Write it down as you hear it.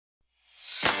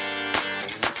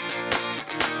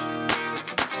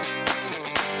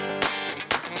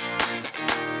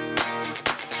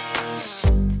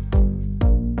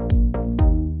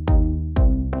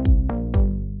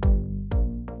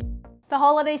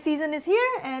holiday season is here,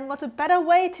 and what's a better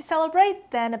way to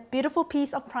celebrate than a beautiful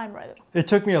piece of prime rib? It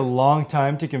took me a long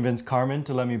time to convince Carmen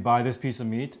to let me buy this piece of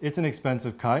meat. It's an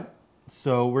expensive cut,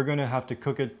 so we're going to have to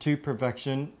cook it to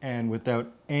perfection and without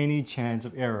any chance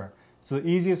of error. So the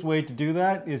easiest way to do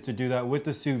that is to do that with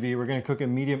the sous vide. We're going to cook it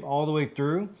medium all the way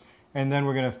through, and then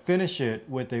we're going to finish it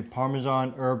with a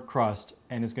Parmesan herb crust,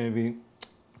 and it's going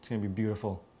to be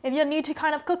beautiful. If you're new to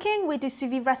kind of cooking, we do sous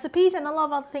vide recipes and a lot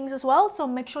of other things as well, so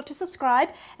make sure to subscribe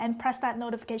and press that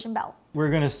notification bell.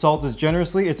 We're going to salt this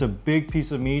generously. It's a big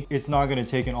piece of meat. It's not going to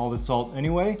take in all the salt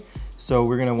anyway, so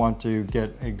we're going to want to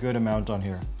get a good amount on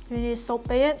here. You need to salt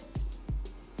bay it.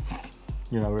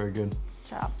 You're not very good.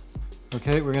 Shut up.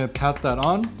 Okay, we're going to pat that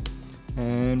on,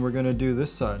 and we're going to do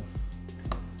this side.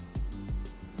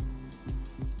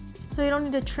 So you don't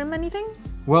need to trim anything?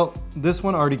 Well, this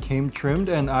one already came trimmed,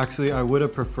 and actually I would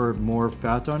have preferred more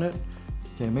fat on it.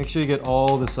 Okay, make sure you get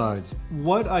all the sides.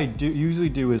 What I usually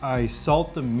do is I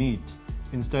salt the meat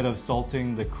instead of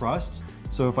salting the crust.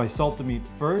 So if I salt the meat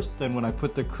first, then when I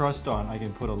put the crust on, I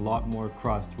can put a lot more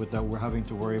crust without having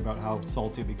to worry about how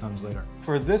salty it becomes later.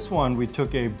 For this one, we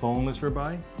took a boneless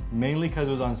ribeye, mainly because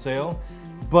it was on sale,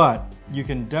 but you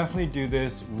can definitely do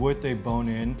this with a bone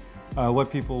in.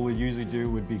 What people would usually do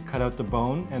would be cut out the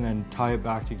bone and then tie it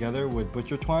back together with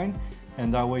butcher twine,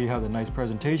 and that way you have a nice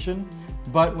presentation.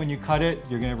 But when you cut it,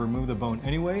 you're going to remove the bone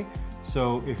anyway,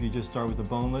 so if you just start with the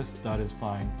boneless, that is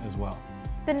fine as well.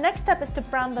 The next step is to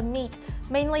brown the meat,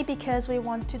 mainly because we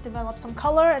want to develop some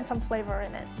color and some flavor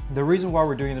in it. The reason why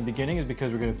we're doing it in the beginning is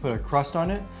because we're going to put a crust on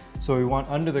it, so we want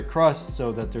under the crust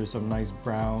so that there's some nice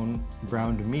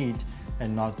browned meat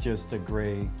and not just a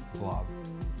gray blob.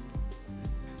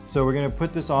 So we're going to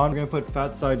put this on. We're going to put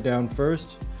fat side down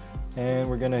first, and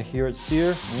we're going to hear it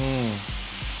sear.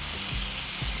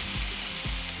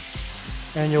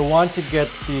 And you'll want to get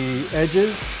the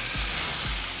edges.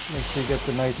 Make sure you get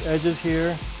the nice edges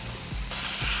here.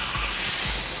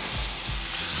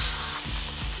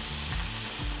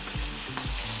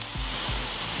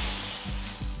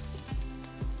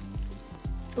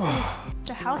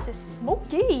 The house is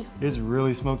smoky. It's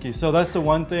really smoky. So that's the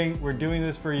one thing. We're doing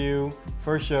this for you,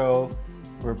 for show.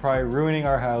 We're probably ruining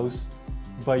our house,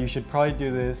 but you should probably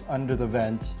do this under the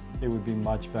vent. It would be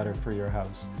much better for your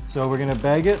house. So we're gonna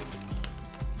bag it.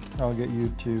 I'll get you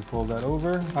to fold that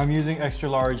over. I'm using extra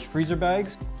large freezer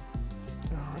bags.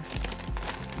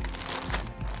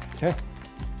 Okay.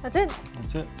 That's it.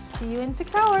 That's it. See you in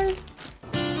 6 hours.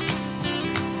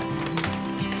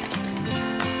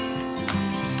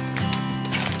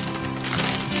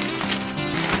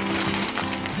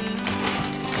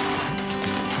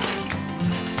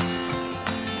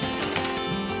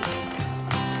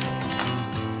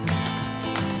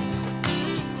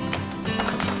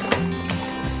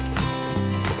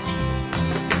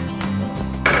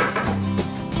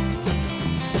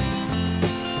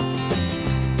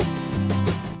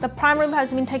 The prime rib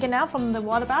has been taken out from the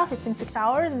water bath. It's been 6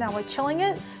 hours and now we're chilling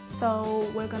it. So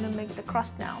we're gonna make the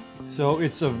crust now. So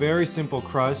it's a very simple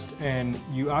crust, and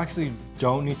you actually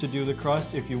don't need to do the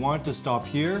crust. If you want to stop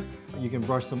here, you can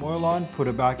brush some oil on, put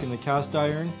it back in the cast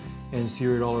iron and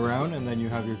sear it all around, and then you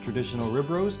have your traditional rib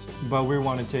roast. But we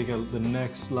want to take the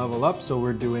next level up, so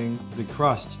we're doing the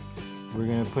crust. We're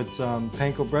gonna put some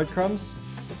Panko breadcrumbs,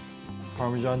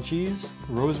 Parmesan cheese,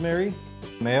 rosemary,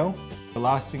 mayo. The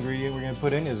last ingredient we're going to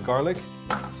put in is garlic.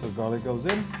 So garlic goes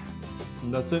in,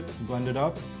 and that's it. Blend it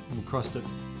up and crust it.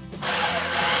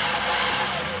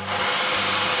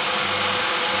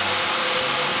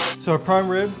 So our prime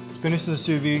rib, finished in the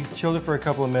sous vide, chilled it for a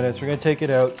couple of minutes. We're going to take it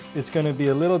out. It's going to be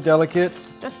a little delicate.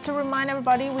 Just to remind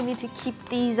everybody, we need to keep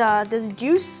these this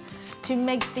juice to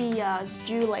make the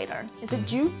jus later. Is it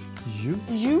jus? Jus?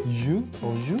 Jus? Jus?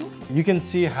 Oh, jus? You can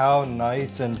see how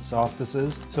nice and soft this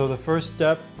is. So the first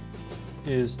step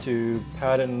is to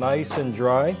pat it nice and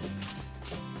dry.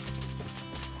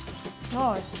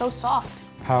 Oh, it's so soft.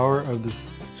 Power of the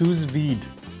sous vide.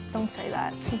 Don't say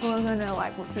that. People are gonna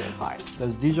like rip you apart.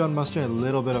 There's Dijon mustard and a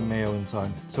little bit of mayo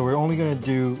inside. So we're only gonna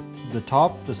do the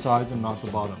top, the sides, and not the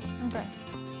bottom. Okay.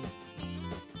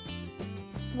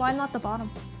 Why not the bottom?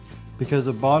 Because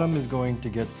the bottom is going to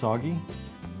get soggy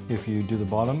if you do the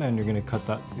bottom, and you're gonna cut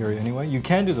that area anyway. You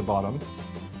can do the bottom.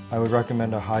 I would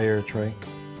recommend a higher tray.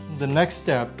 The next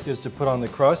step is to put on the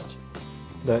crust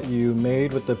that you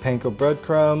made with the panko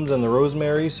breadcrumbs and the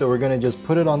rosemary. So we're going to just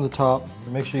put it on the top.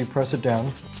 Make sure you press it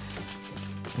down.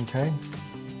 Okay.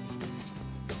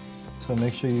 So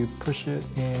make sure you push it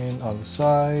in on the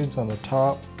sides, on the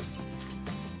top.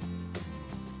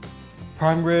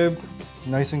 Prime rib,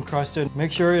 nice and crusted.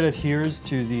 Make sure it adheres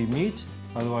to the meat,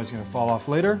 otherwise it's going to fall off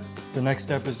later. The next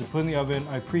step is to put in the oven.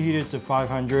 I preheat it to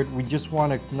 500. We just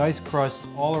want a nice crust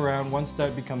all around. Once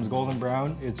that becomes golden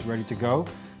brown, it's ready to go.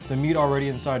 The meat already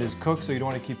inside is cooked, so you don't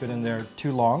want to keep it in there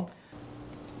too long.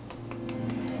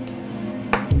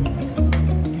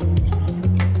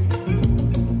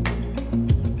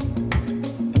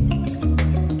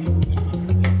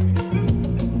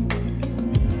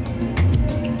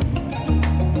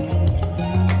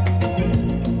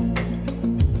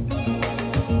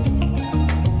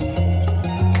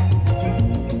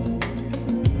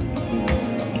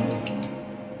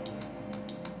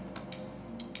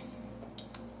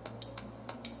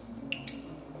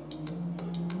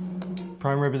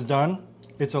 Prime rib is done.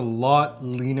 It's a lot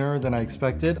leaner than I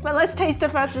expected. But let's taste it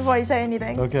first before you say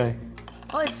anything. Okay.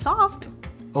 Oh, it's soft.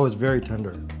 Oh, it's very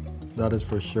tender. That is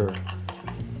for sure.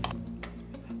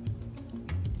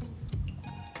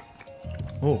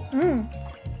 Oh.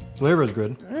 Flavor is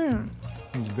good.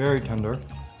 It's very tender.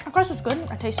 The crust is good.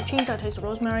 I taste the cheese, I taste the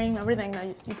rosemary, everything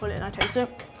that you put in, I taste it.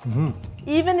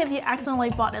 Even if you accidentally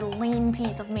bought a lean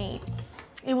piece of meat,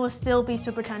 it will still be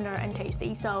super tender and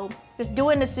tasty. So just do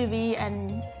it in the sous vide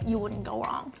and you wouldn't go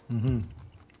wrong.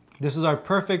 This is our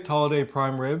perfect holiday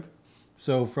prime rib.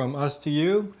 So from us to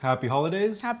you, happy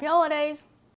holidays. Happy holidays.